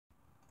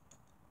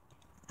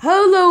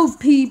Hello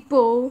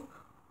people,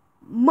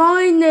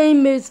 my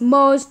name is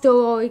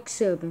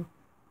Master7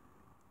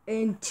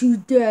 and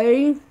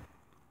today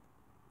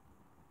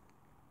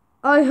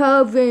I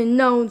have an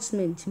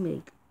announcement to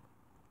make.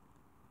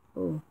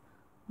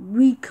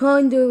 We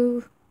kind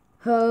of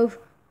have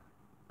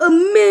a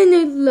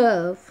minute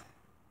left,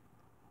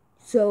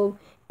 so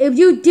if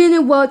you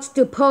didn't watch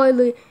the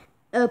pilot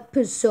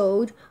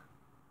episode,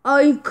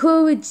 I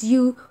encourage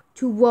you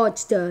to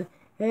watch that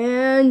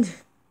and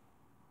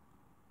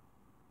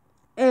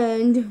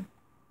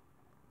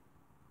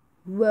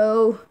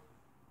well,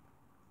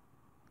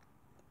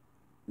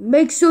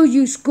 make sure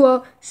you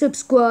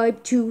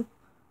subscribe to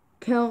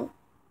count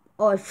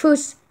our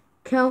first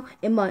account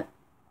and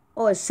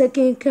our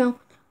second account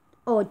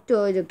or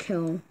third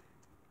account.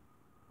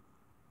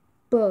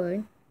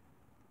 But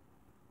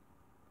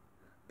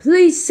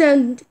please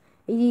send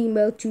an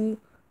email to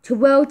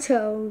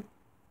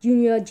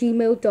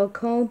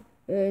terrelltelljr@gmail.com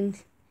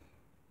and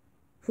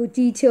for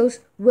details.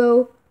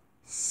 Well,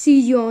 see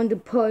you on the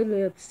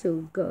pilot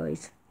episode,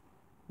 guys.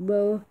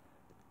 Well,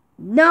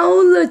 now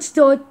let's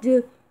start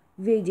the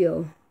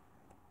video.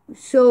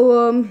 So,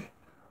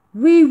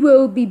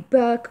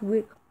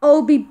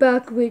 I'll be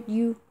back with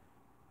you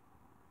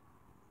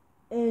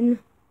in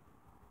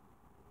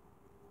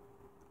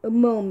a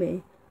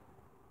moment.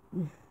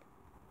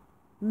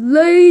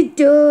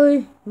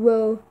 Later.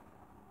 Well,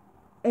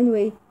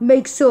 anyway,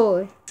 make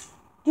sure.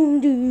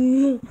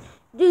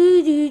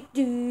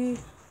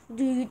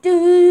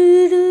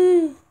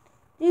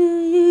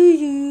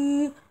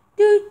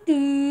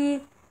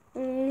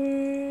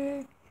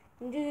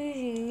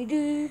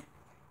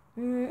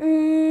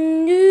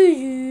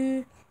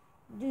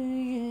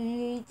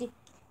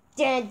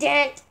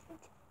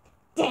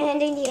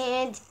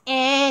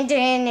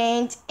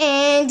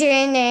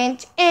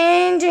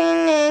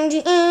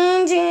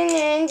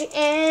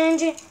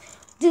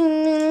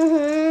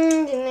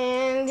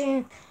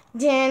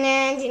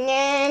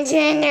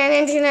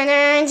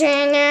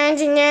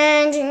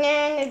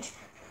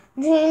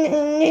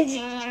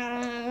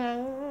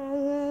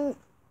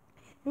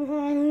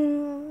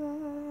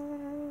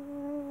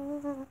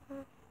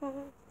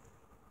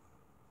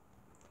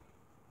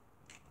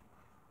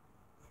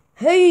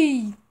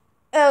 Hey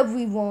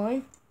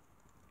everyone,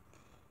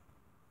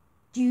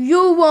 do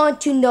you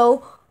want to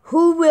know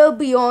who will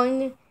be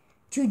on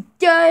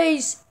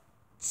today's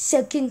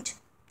second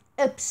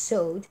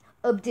episode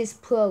of this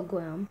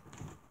program?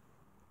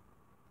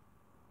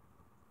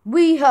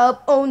 We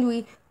have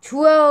only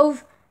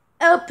 12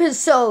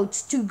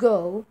 episodes to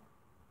go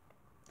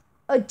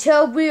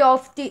until we're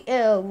off the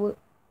air.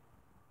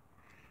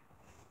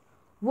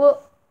 We're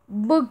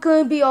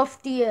gonna be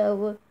off the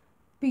air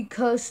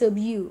because of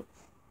you.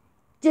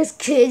 Just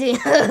kidding.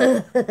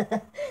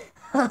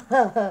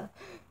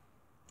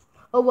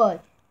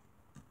 Alright.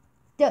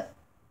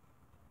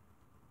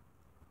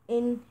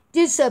 In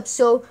this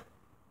episode,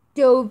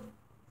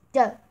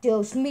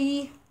 there's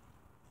me,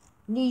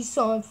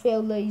 Nissan Fair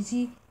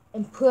Lazy,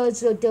 and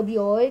Preza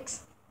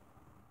WRX,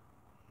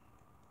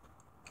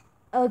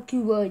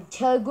 Acura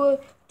Integra,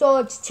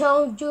 Dodge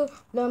Challenger,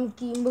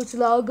 Lamborghini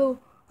Murcielago,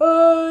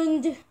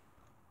 and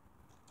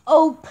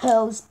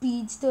Opel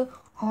Speedster,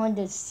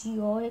 Honda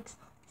CRX,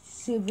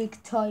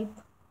 Civic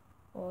Type,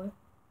 or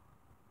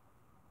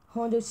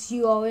Honda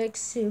CRX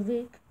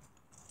Civic,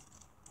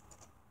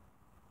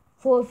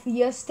 Ford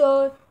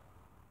Fiesta,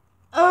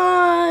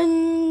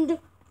 and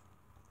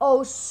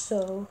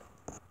also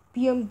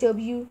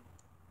BMW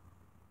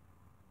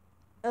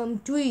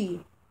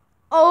M3.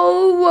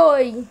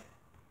 Alright,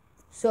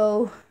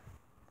 so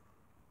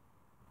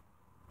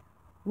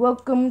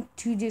welcome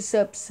to this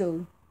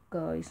episode,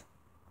 guys.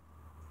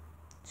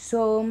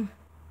 So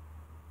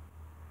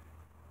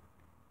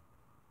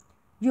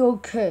you're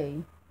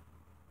okay,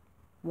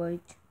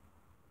 right?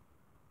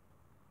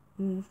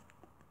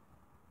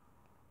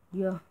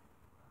 Yeah,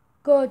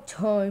 got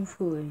time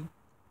for it.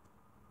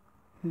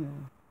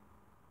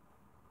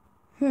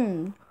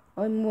 I'm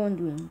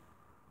wondering.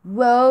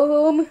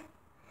 Well,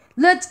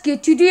 let's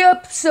get to the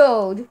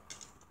episode.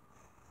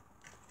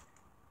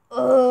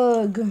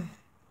 Ugh.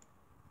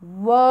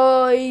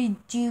 What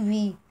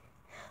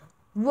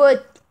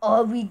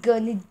are we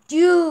gonna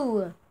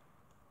do?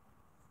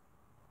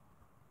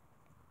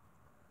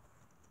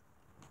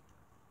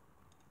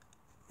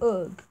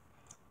 Ugh.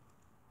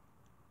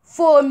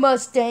 Ford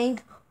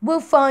Mustang,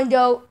 we'll find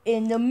out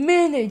in a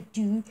minute,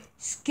 dude.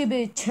 Skip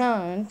it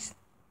chance.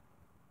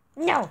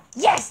 No,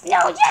 yes,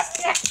 no, yes,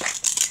 yes.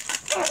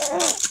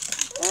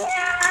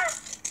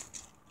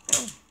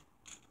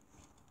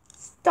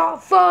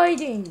 Stop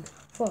fighting.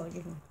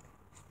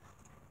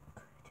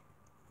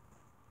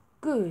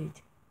 Good.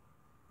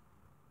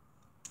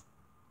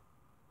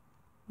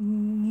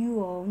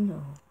 You all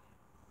know.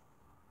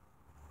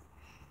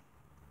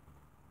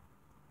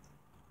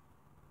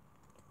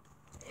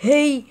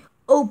 Hey,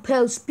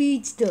 Opel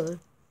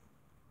Speedster.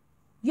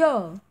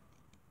 Yeah.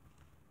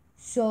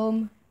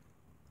 So,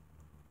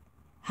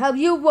 have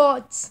you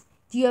watched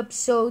the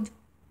episode?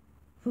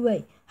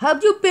 Wait,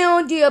 have you been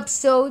on the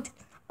episode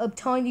of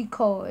Tiny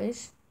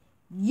Cars?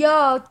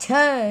 Yeah,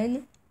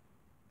 10.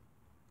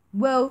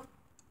 Well,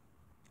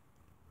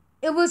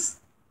 it was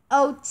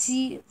out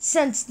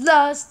since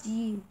last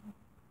year.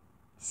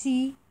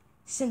 See,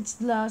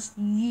 since last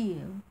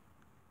year.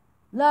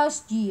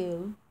 Last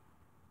year.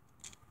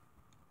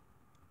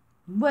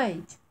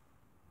 Wait.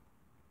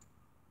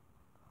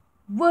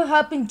 What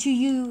happened to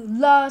you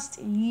last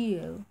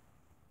year?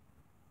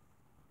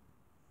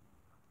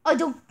 I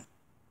don't.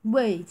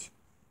 Wait.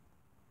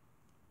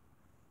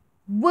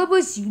 What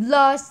was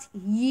last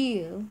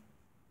year?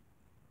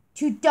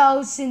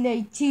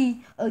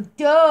 2018.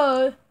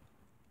 Duh.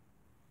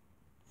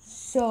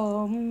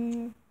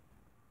 So.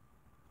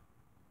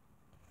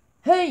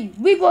 Hey,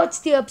 we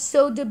watched the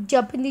episode of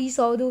Japanese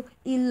Auto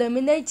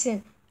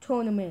Elimination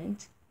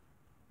Tournament.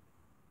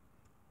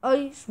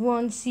 I just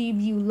want to see if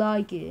you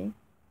like it.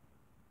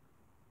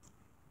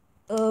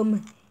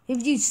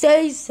 If you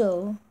say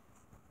so.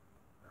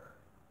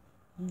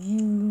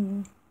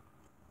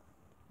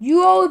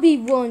 You all be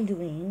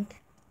wondering.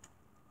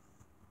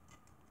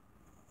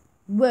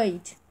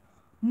 Wait,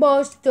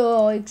 Master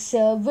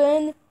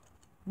X7?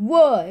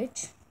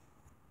 What?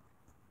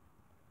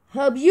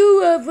 Have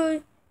you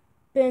ever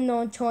been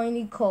on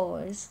tiny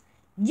cars?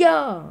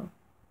 Yeah.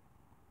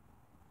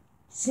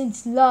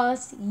 Since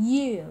last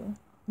year.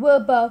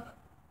 What about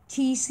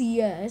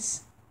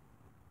TCS?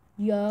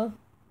 Yeah.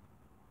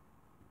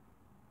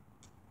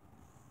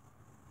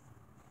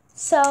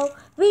 So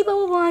we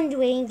were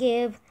wondering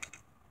if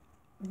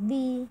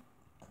we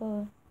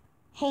could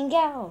hang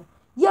out.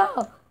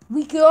 Yeah,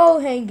 we could all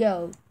hang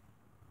out.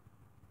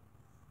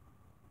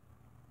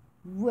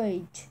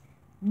 Wait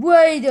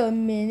a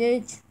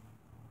minute.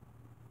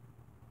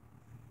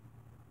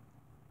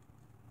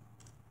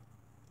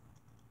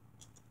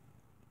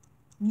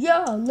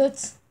 Yeah,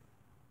 let's.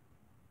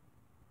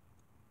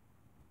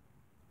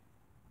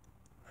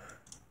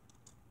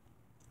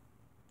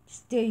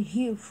 Stay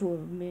here for a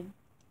minute.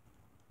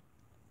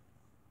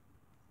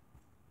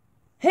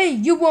 Hey,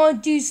 you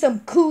want to do some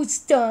cool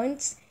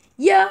stunts?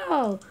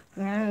 Yeah.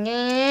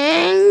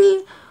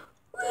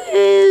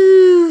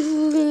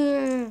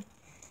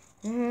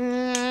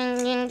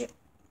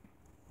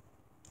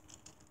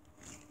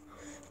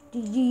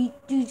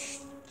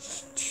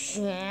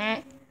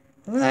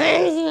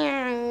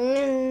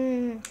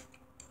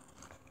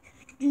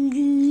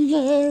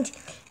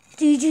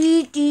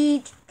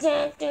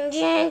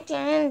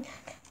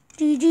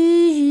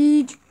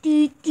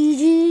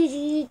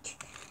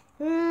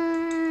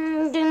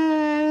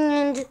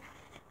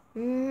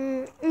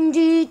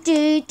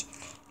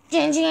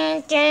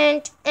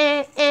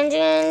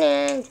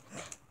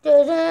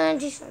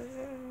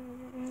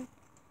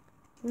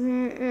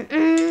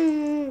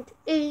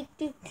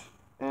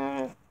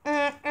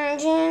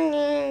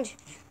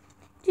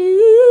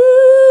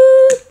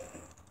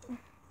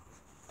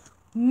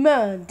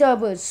 Man, that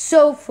was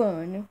so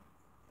fun.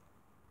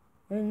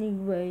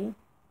 Anyway,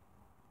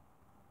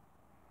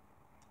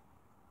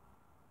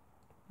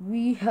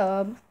 we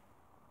have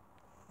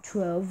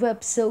 12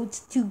 episodes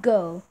to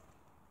go.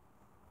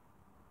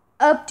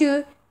 Up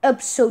to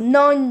episode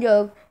 9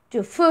 of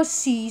the first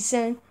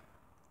season.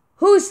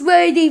 Who's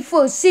ready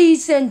for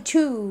season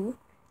 2?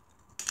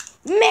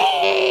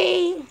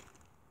 Me!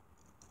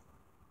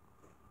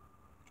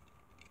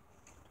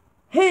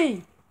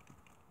 Hey,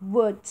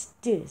 what's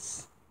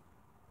this?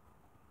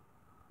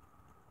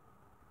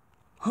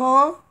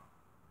 Huh?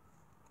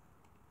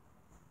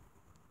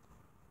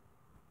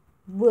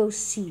 We'll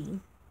see.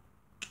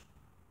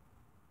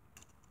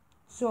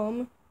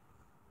 Some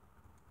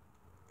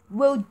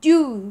will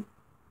do.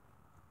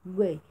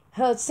 Wait,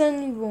 has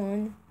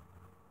anyone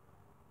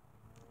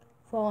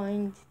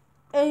find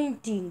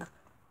anything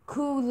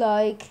cool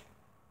like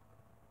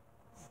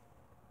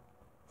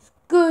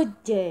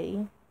Good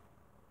Day?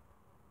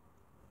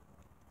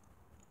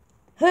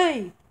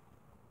 Hey,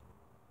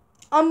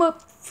 I'm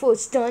up for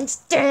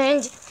stunts.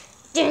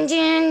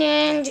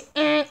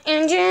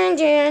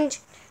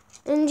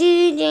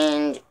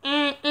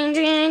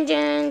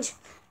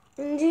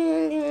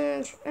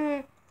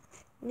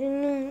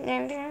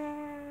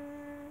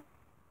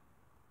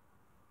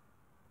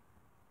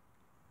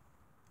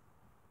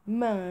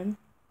 Man,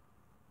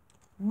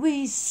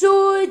 we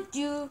saw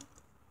you.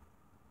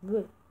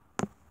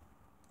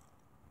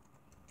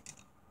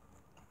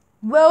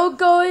 Well,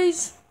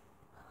 guys,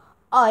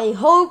 I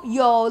hope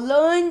y'all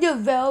learned a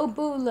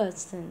valuable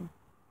lesson.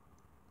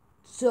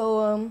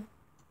 So,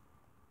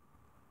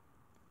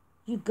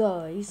 you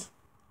guys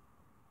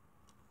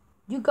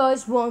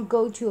want to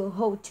go to a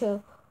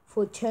hotel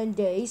for 10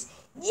 days?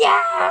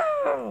 Yeah!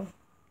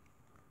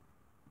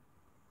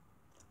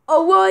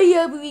 Alright,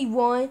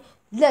 everyone,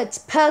 let's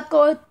pack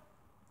our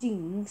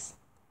things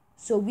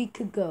so we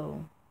could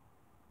go.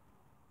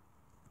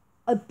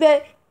 I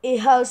bet it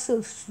has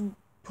a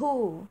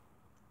pool.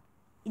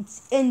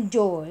 It's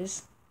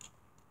indoors.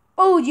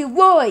 Oh, you're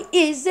right,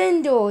 it's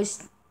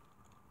indoors.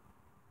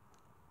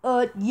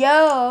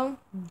 Yeah,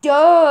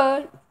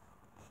 duh.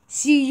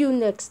 See you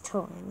next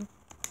time.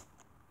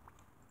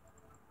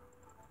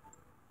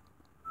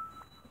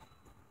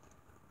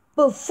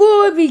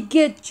 before we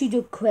get to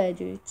the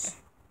credits.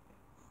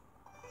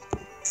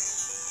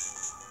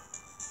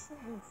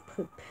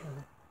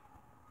 Prepare.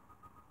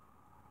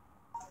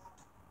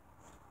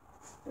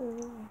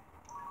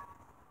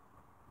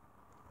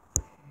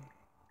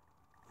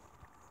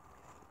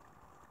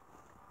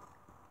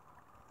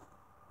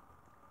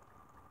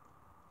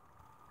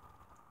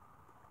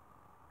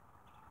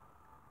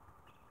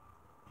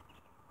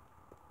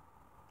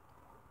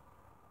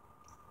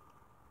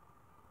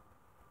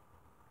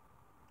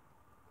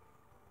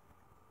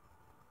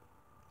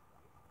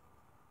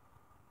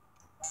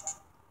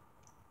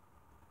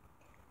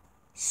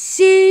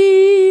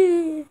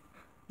 See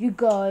you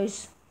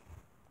guys.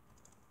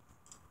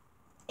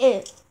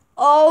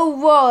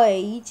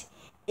 Alright.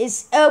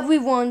 Is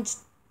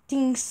everyone's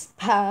things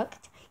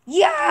packed?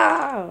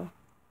 Yeah!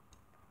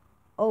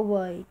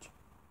 Alright.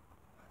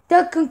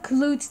 That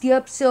concludes the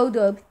episode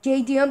of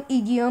JDM,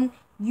 EDM,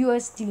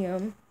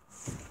 USDM.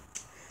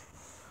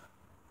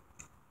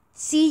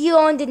 See you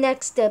on the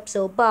next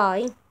episode.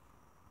 Bye.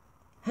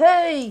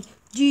 Hey,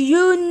 do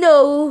you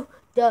know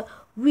that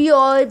we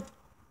are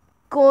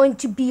going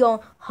to be on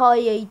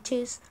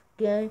hiatus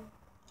again?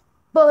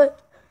 But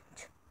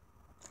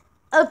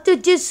after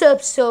this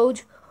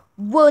episode,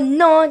 we're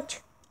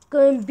not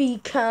going to be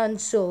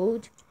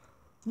cancelled.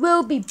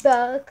 We'll be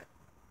back.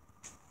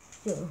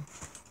 So,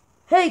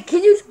 hey,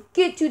 can you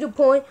get to the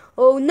point?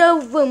 Oh,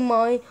 never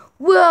mind.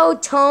 We're out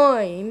of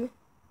time.